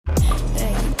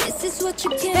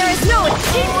There is no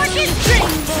teamwork is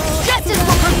strength. Justice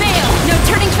will prevail. No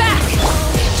turning back.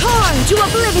 Torn to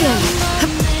oblivion.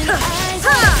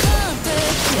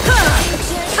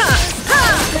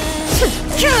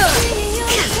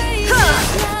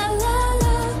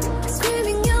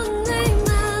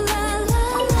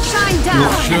 Shine down.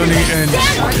 Your journey ends.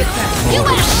 You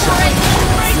asked for it.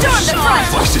 Storm the front.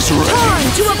 Torn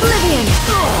to oblivion.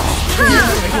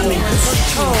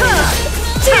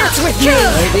 Dance with me,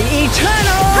 the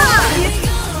eternal.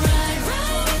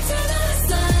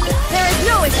 There is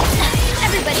no escape.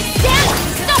 Everybody stand.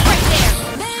 Stop right there.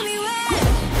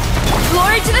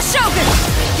 Glory to the Shogun.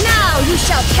 Now you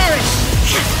shall perish.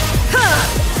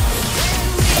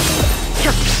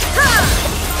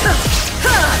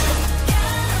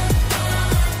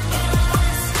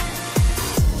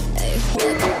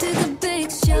 Welcome to the big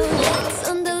show. It's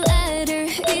on the ladder.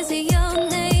 Is it your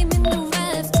name in the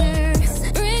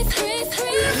rafters? Breathe, breathe,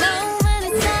 breathe. Long when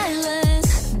it's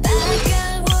silence. Bad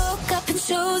guy woke up and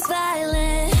chose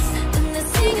violence. And they're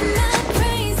singing my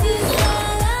praises. La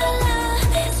la la.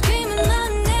 Screaming my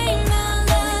name out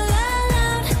loud, loud,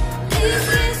 loud. This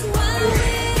is what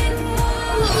we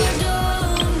want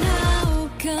now.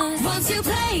 'Cause once you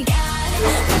play God,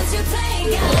 once you play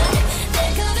God,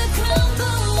 they're gonna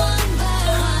crumble one by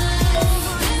one.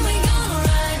 Then we gonna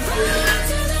ride right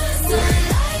to the sun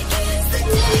like it's the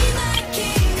day my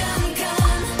kingdom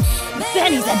come.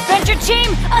 Benny's Adventure Team,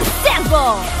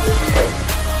 assemble!